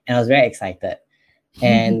 and I was very excited.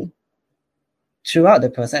 And throughout the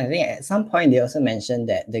process, I think at some point they also mentioned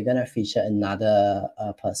that they're gonna feature another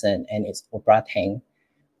person, and it's Oprah Tang.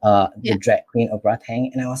 The drag queen Oprah Tang,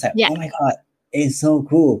 and I was like, oh my god, it's so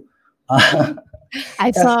cool.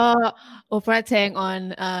 I saw Oprah Tang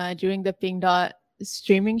on during the Pink Dot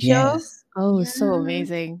streaming show. Yes. Oh, so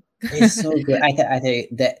amazing. It's so good. I tell you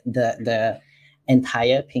that the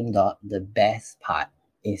entire Pink Dot, the best part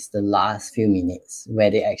is the last few minutes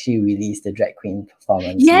where they actually released the drag queen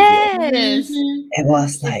performance Yes. video. It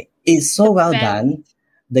was like, it's so well done.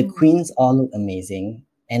 The queens all look amazing,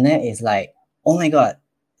 and then it's like, oh my god,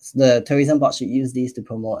 the tourism board should use these to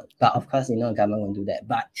promote, but of course, you know, government won't do that.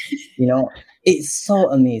 But you know, it's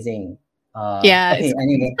so amazing. It's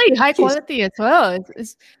pretty high quality as well.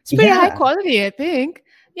 It's pretty high quality, I think.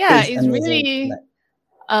 Yeah, it's amazing. Really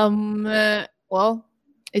well,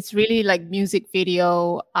 it's really like music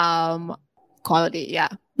video quality. Yeah.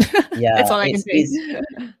 Yeah, That's all I can say.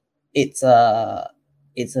 it's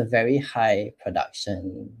a very high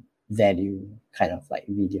production value kind of like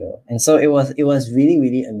video, and so it was really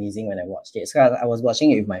really amazing when I watched it. So I was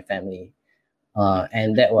watching it with my family,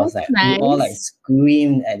 and that was That's like we all like nice.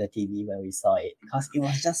 screamed at the TV when we saw it because it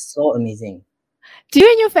was just so amazing. Do you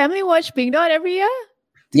and your family watch Pink Dot every year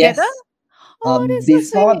together? Yes. Oh, that's so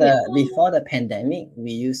Before sweet. the pandemic,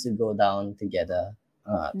 we used to go down together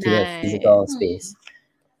to the physical Nice. space.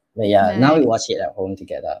 But yeah, now we Nice. watch it at home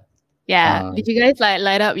together. Yeah. Did you guys like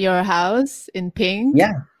light up your house in pink?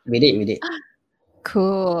 Yeah, we did.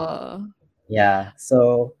 Cool. Yeah.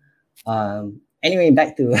 So anyway,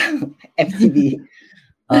 back to FTV.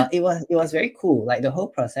 It was very cool, like the whole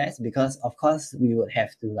process, because of course we would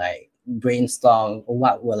have to like brainstorm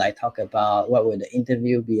what will I talk about, what will the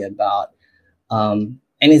interview be about. And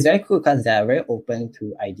it's very cool because they are very open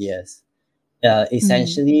to ideas.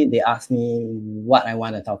 Essentially, they asked me what I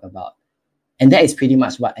want to talk about, and that is pretty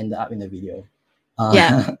much what ended up in the video.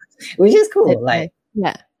 Yeah. Which is cool. That's Like,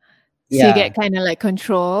 nice. Yeah. So yeah, you get kind of like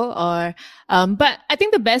control or, but I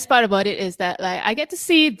think the best part about it is that like I get to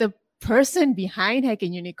see the person behind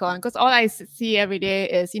Heckin Unicorn, because all I see every day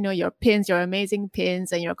is, you know, your pins, your amazing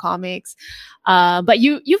pins and your comics. But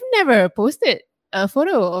you've never posted a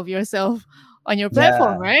photo of yourself on your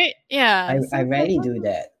platform, right? Yeah. I rarely do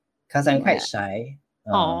that because I'm quite shy.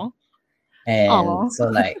 Aw. And so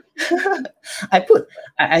like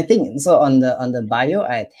I think so on the bio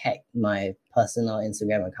I tagged my personal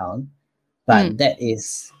Instagram account, but that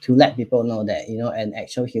is to let people know that, you know, an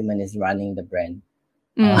actual human is running the brand.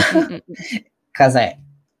 Because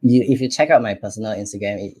if you check out my personal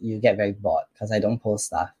Instagram, you get very bored because I don't post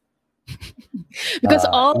stuff. Because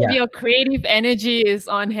all of your creative energy is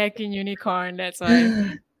on Heckin Unicorn. That's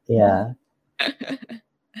why. Yeah.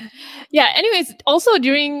 Yeah. Anyways, also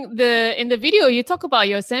in the video, you talk about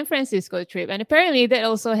your San Francisco trip, and apparently that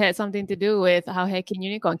also had something to do with how Heckin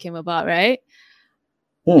Unicorn came about, right?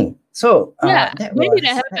 So yeah, when did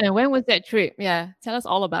that happen? When was that trip? Yeah, tell us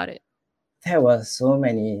all about it. That was so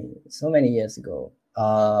many years ago.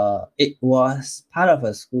 It was part of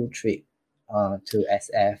a school trip to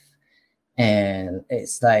SF, and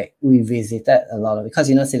it's like we visited a lot of, because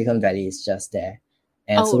you know Silicon Valley is just there.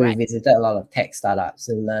 And we visited a lot of tech startups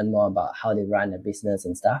to learn more about how they run a business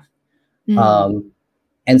and stuff.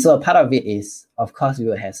 And so a part of it is, of course, we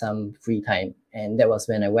would have some free time. And that was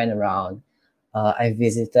when I went around. I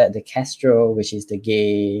visited the Castro, which is the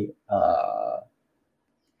gay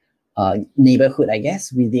neighborhood, I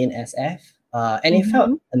guess, within SF. And it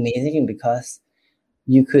felt amazing because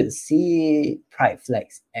you could see pride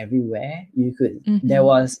flags everywhere. There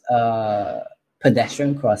was a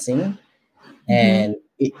pedestrian crossing. And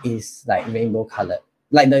it is like rainbow colored.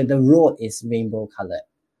 Like the road is rainbow colored.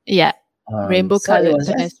 Yeah. Rainbow colored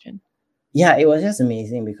pedestrian. It was just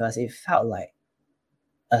amazing because it felt like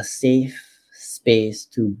a safe space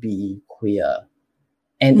to be queer.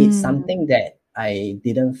 And it's something that I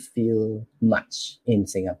didn't feel much in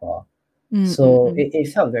Singapore. So it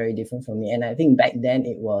felt very different for me. And I think back then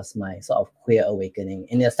it was my sort of queer awakening,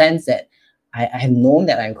 in the sense that I have known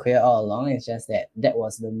that I'm queer all along. It's just that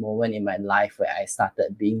was the moment in my life where I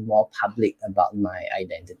started being more public about my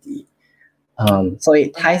identity. So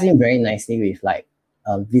it ties in very nicely with like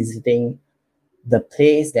visiting the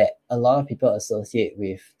place that a lot of people associate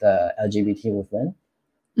with the LGBT movement.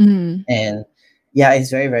 And yeah,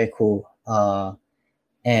 it's very, very cool.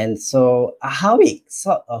 And so how it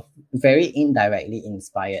sort of very indirectly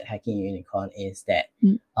inspired Heckin Unicorn is that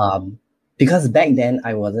because back then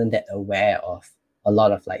I wasn't that aware of a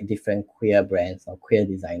lot of like different queer brands or queer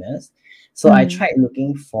designers. So I tried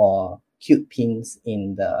looking for cute pins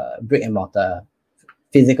in the brick and mortar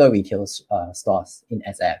physical retail stores in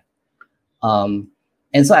SF.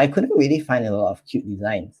 And so I couldn't really find a lot of cute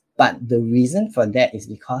designs. But the reason for that is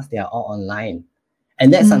because they are all online.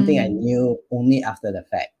 And that's something I knew only after the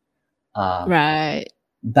fact. Right.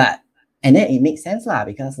 And then it makes sense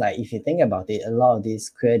because like if you think about it, a lot of these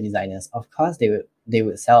queer designers, of course they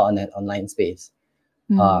would sell on an online space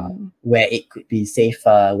where it could be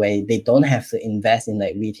safer, where they don't have to invest in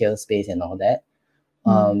like retail space and all that.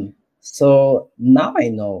 So now I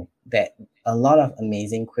know that a lot of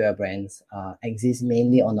amazing queer brands exist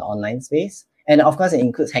mainly on the online space. And of course it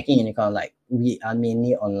includes Heckin Unicorn. Like we are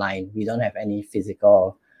mainly online. We don't have any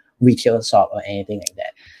physical retail shop or anything like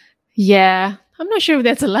that. Yeah, I'm not sure if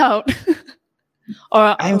that's allowed.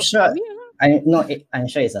 I'm sure. I'm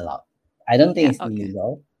sure it's allowed. I don't think it's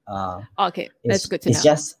illegal. Okay, that's good to know. It's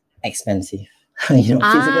just expensive. Physical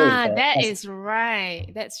repair. That is right.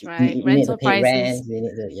 That's right. You need to Rental pay prices. rent. You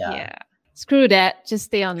need to, Yeah. Screw that. Just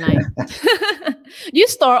stay online. You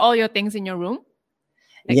store all your things in your room?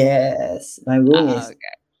 Like, yes, my room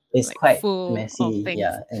is like quite full of messy, things.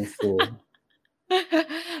 and full.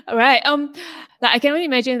 All right. Like I can only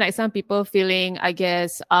imagine like some people feeling, I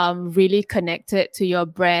guess, really connected to your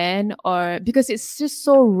brand, or because it's just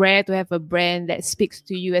so rare to have a brand that speaks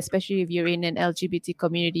to you, especially if you're in an LGBT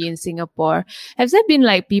community in Singapore. Has there been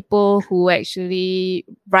like people who actually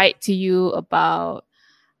write to you about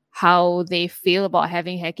how they feel about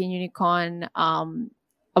having Heckin Unicorn,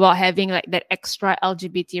 about having like that extra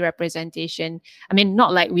LGBT representation? I mean,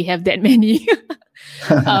 not like we have that many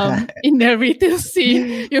in the retail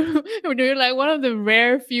scene. You're like one of the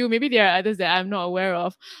rare few. Maybe there are others that I'm not aware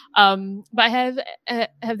of. But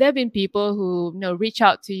have there been people who reach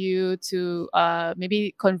out to you to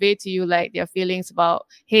maybe convey to you like their feelings about,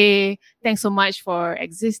 hey, thanks so much for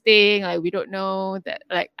existing. Like we don't know that.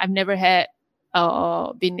 Like I've never had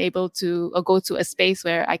been able to go to a space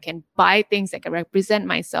where I can buy things that can represent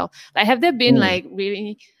myself. Like have there been like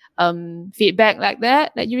really feedback like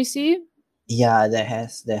that you receive? Yeah, there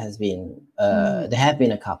has been there have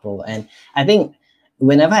been a couple, and I think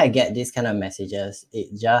whenever I get these kind of messages,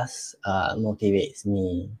 it just motivates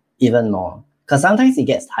me even more, because sometimes it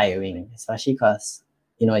gets tiring, especially because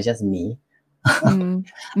it's just me.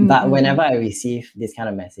 But whenever I receive these kind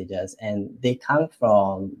of messages, and they come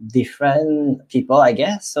from different people, I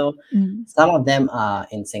guess, so some of them are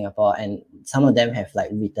in Singapore, and some of them have like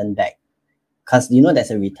written back, because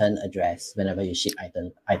there's a return address whenever you ship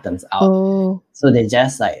items out. So they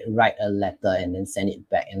just like write a letter and then send it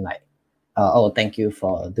back, and like, oh, thank you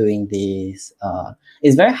for doing this.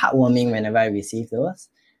 It's very heartwarming whenever I receive those.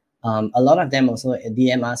 A lot of them also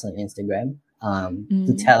DM us on Instagram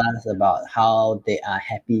to tell us about how they are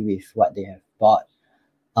happy with what they have bought.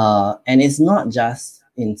 And it's not just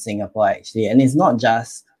in Singapore actually, and it's not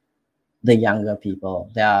just the younger people.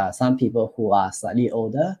 There are some people who are slightly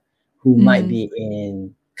older, who might be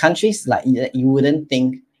in countries like you wouldn't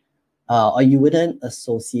think, or you wouldn't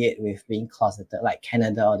associate with being closeted, like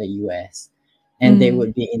Canada or the US. And they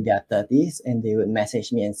would be in their 30s, and they would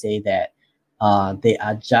message me and say that they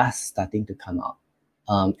are just starting to come out.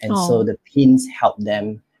 So the pins help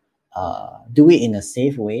them do it in a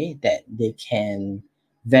safe way that they can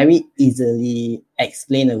very easily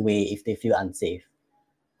explain away if they feel unsafe.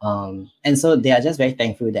 And so they are just very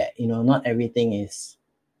thankful that, not everything is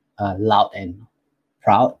loud and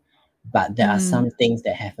proud, but there are some things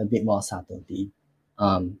that have a bit more subtlety.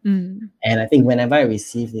 And I think whenever I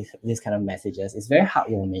receive these kind of messages, it's very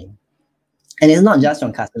heartwarming. And it's not just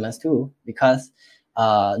from customers too, because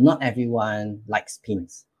not everyone likes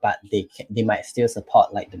pins, but they might still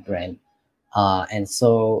support like the brand. And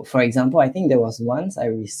so, for example, I think there was once I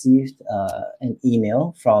received an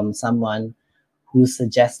email from someone who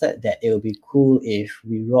suggested that it would be cool if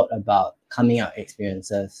we wrote about coming out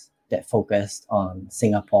experiences that focused on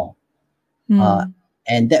Singapore.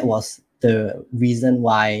 And that was the reason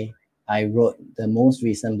why I wrote the most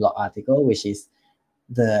recent blog article, which is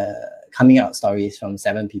the coming out stories from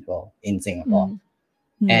 7 people in Singapore.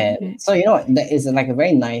 And so, that is like a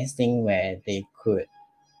very nice thing where they could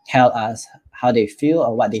tell us how they feel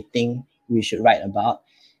or what they think we should write about.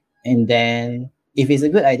 And then if it's a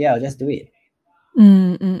good idea, I'll just do it.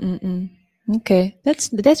 Okay,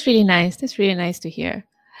 that's really nice. That's really nice to hear,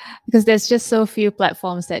 because there's just so few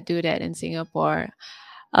platforms that do that in Singapore.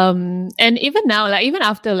 And even now, like even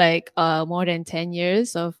after like more than 10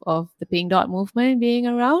 years of the Pink Dot movement being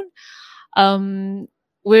around,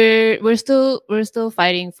 we're still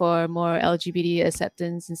fighting for more LGBT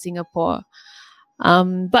acceptance in Singapore.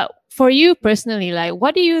 But for you personally, like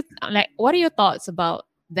what are your thoughts about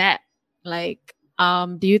that? Like,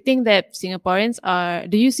 do you think that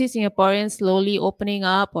do you see Singaporeans slowly opening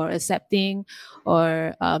up or accepting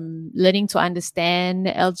or learning to understand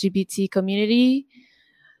the LGBT community?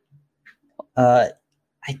 I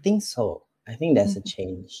think so. I think there's a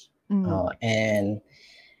change. And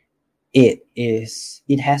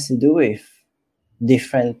it has to do with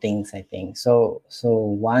different things, I think. So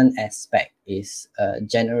one aspect is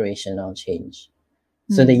generational change.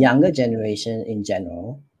 So the younger generation in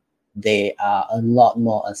general, they are a lot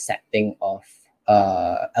more accepting of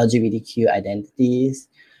LGBTQ identities,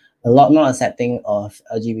 a lot more accepting of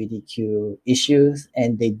LGBTQ issues,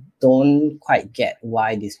 and they don't quite get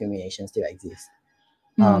why discrimination still exists.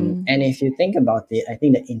 And if you think about it, I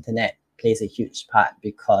think the internet plays a huge part,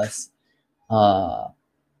 because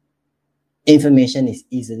information is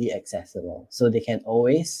easily accessible. So they can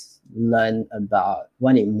always learn about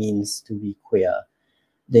what it means to be queer.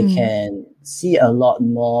 they can see a lot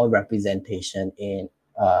more representation in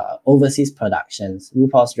overseas productions,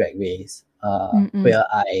 RuPaul's Drag Race, Queer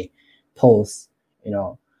Eye, Pose,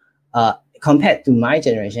 compared to my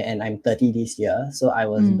generation, and I'm 30 this year, so I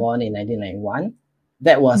was born in 1991.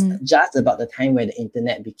 That was just about the time where the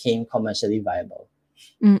internet became commercially viable.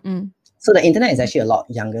 So the internet is actually a lot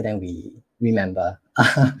younger than we remember.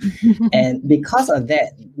 And because of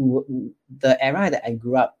that, the era that I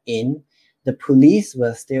grew up in, the police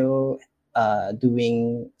were still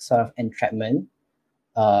doing sort of entrapment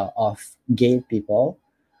of gay people.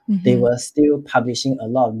 They were still publishing a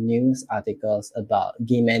lot of news articles about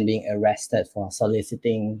gay men being arrested for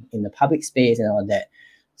soliciting in the public space and all that.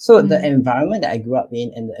 So the environment that I grew up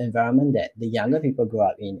in and the environment that the younger people grew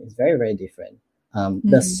up in is very, very different.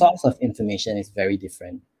 The source of information is very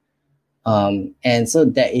different. And so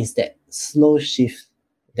there is that slow shift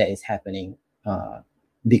that is happening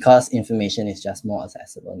because information is just more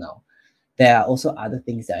accessible now. There are also other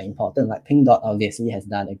things that are important, like Pink Dot obviously has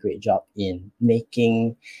done a great job in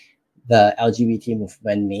making the LGBT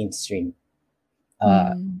movement mainstream.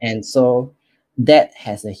 And so that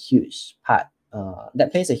has a huge part,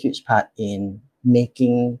 that plays a huge part in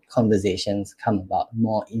making conversations come about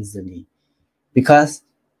more easily. Because,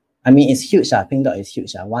 I mean, it's huge. Pink Dot is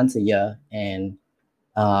huge. Once a year, and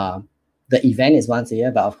the event is once a year,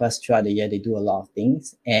 but of course, throughout the year, they do a lot of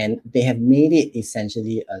things, and they have made it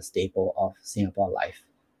essentially a staple of Singapore life.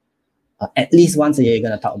 At least once a year, you're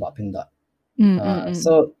going to talk about Pink Dot.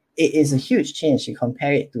 So it is a huge change. You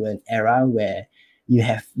compare it to an era where you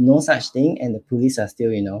have no such thing, and the police are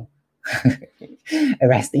still,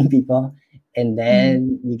 arresting people. And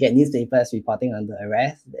then you get newspapers reporting on the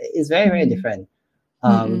arrest. It's very, very different.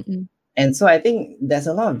 And so I think there's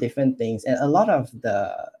a lot of different things, and a lot of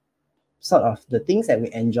the sort of the things that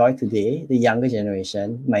we enjoy today, the younger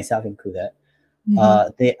generation, myself included,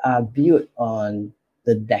 they are built on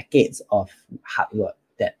the decades of hard work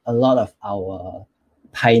that a lot of our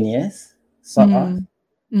pioneers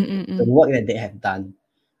the work that they have done.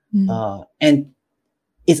 And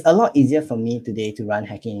it's a lot easier for me today to run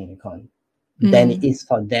Heckin Unicorn than it is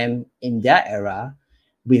for them in their era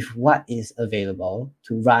with what is available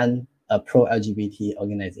to run a pro-LGBT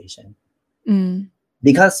organization.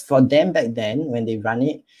 Because for them back then, when they run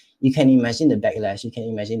it, you can imagine the backlash, you can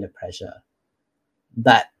imagine the pressure.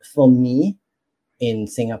 But for me, in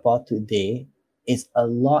Singapore today, it's a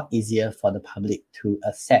lot easier for the public to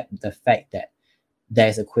accept the fact that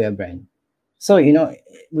there's a queer brand. So,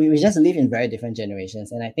 we just live in very different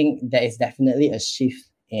generations. And I think there is definitely a shift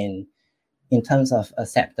in terms of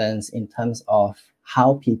acceptance, in terms of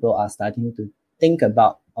how people are starting to think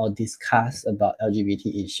about or discuss about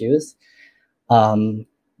LGBT issues.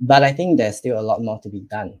 But I think there's still a lot more to be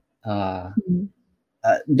done.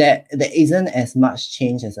 There isn't as much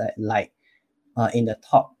change as I like in the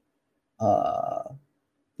top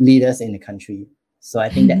leaders in the country. So I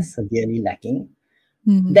think that's severely lacking.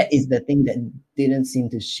 That is the thing that didn't seem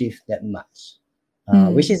to shift that much,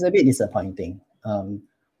 which is a bit disappointing.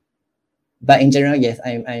 But in general, yes,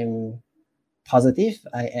 I'm positive.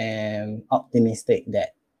 I am optimistic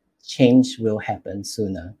that change will happen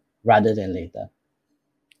sooner rather than later.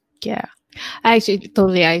 Yeah, I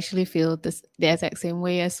actually feel the exact same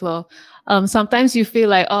way as well. Sometimes you feel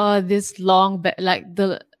like, this long, like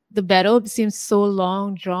the battle seems so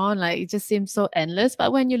long drawn, like it just seems so endless.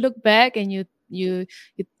 But when you look back and you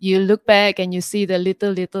look back and you see the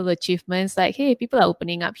little achievements, like, hey, people are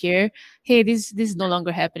opening up here. Hey, this is no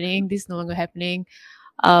longer happening. This is no longer happening.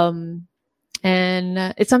 And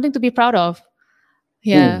it's something to be proud of.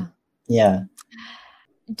 Yeah. Yeah.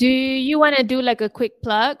 Do you want to do like a quick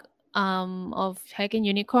plug of Heckin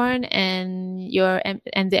Unicorn and the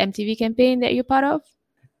MTV campaign that you're part of?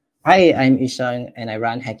 Hi, I'm Yu Sheng and I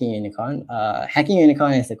run Heckin Unicorn. Heckin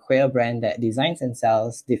Unicorn is a queer brand that designs and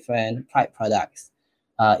sells different pride products,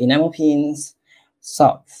 enamel pins,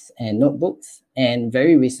 socks, and notebooks. And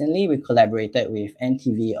very recently, we collaborated with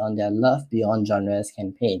MTV on their Love Beyond Genres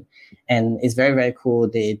campaign. And it's very, very cool.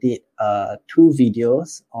 They did 2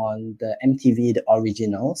 videos on the MTV The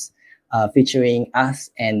Originals, featuring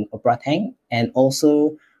us and Opera Tang. And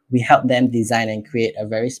also, we helped them design and create a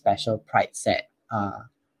very special Pride set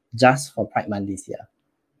just for Pride Month this year.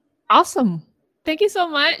 Awesome. Thank you so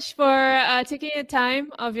much for taking the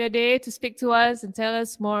time of your day to speak to us and tell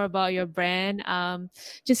us more about your brand.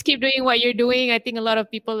 Just keep doing what you're doing. I think a lot of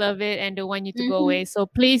people love it and don't want you to go away. So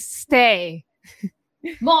please stay.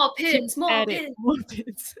 More pins. Thank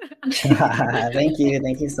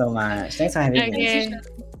you so much. Thanks for having me.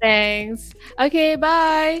 Thanks. Okay,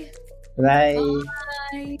 bye. Bye.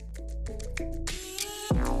 Bye.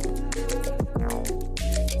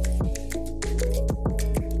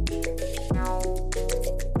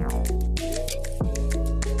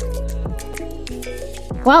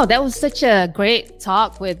 Wow, that was such a great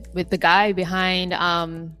talk with the guy behind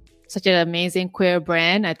such an amazing queer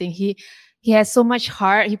brand. I think he has so much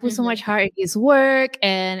heart. He puts so much heart in his work,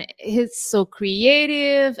 and he's so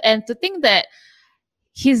creative. And to think that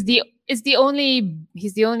he's the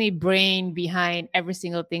only brain behind every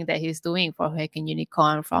single thing that he's doing for Heckin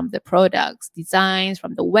Unicorn, from the products, designs,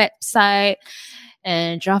 from the website,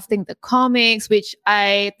 and drafting the comics, which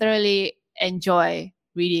I thoroughly enjoy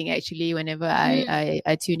reading actually whenever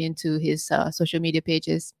I tune into his social media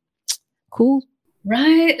pages. Cool.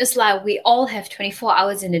 Right? It's like we all have 24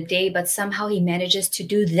 hours in a day, but somehow he manages to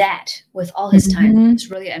do that with all his time.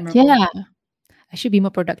 It's really admirable. Yeah. I should be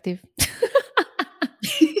more productive.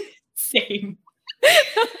 Same.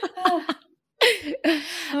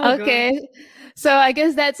 Okay. God. So I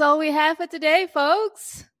guess that's all we have for today,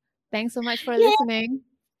 folks. Thanks so much for listening.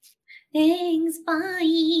 Thanks. Bye.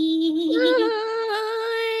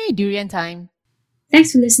 Durian time.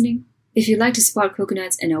 Thanks for listening. If you'd like to support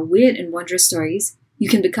Coconuts and our weird and wondrous stories, you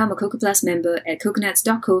can become a Coco Plus member at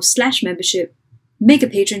coconuts.co/membership, make a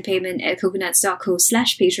patron payment at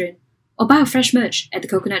coconuts.co/patron, or buy fresh merch at the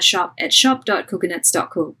Coconut Shop at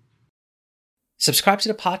shop.coconuts.co. Subscribe to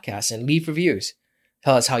the podcast and leave reviews.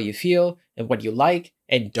 Tell us how you feel and what you like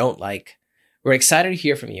and don't like. We're excited to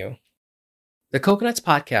hear from you. The Coconuts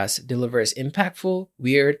Podcast delivers impactful,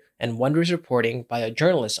 weird, and wondrous reporting by a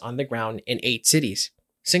journalist on the ground in 8 cities: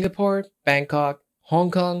 Singapore, Bangkok,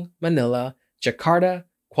 Hong Kong, Manila, Jakarta,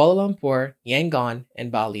 Kuala Lumpur, Yangon,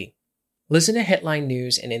 and Bali. Listen to headline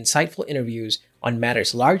news and insightful interviews on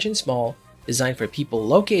matters large and small, designed for people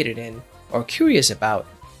located in or curious about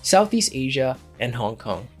Southeast Asia and Hong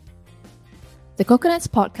Kong. The Coconuts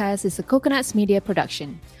Podcast is a Coconuts Media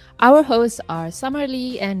production. Our hosts are Summer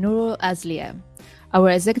Lee and Nurul Azlia.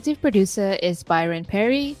 Our executive producer is Byron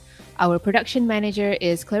Perry. Our production manager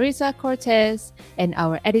is Clarissa Cortez. And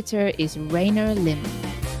our editor is Rainer Lim.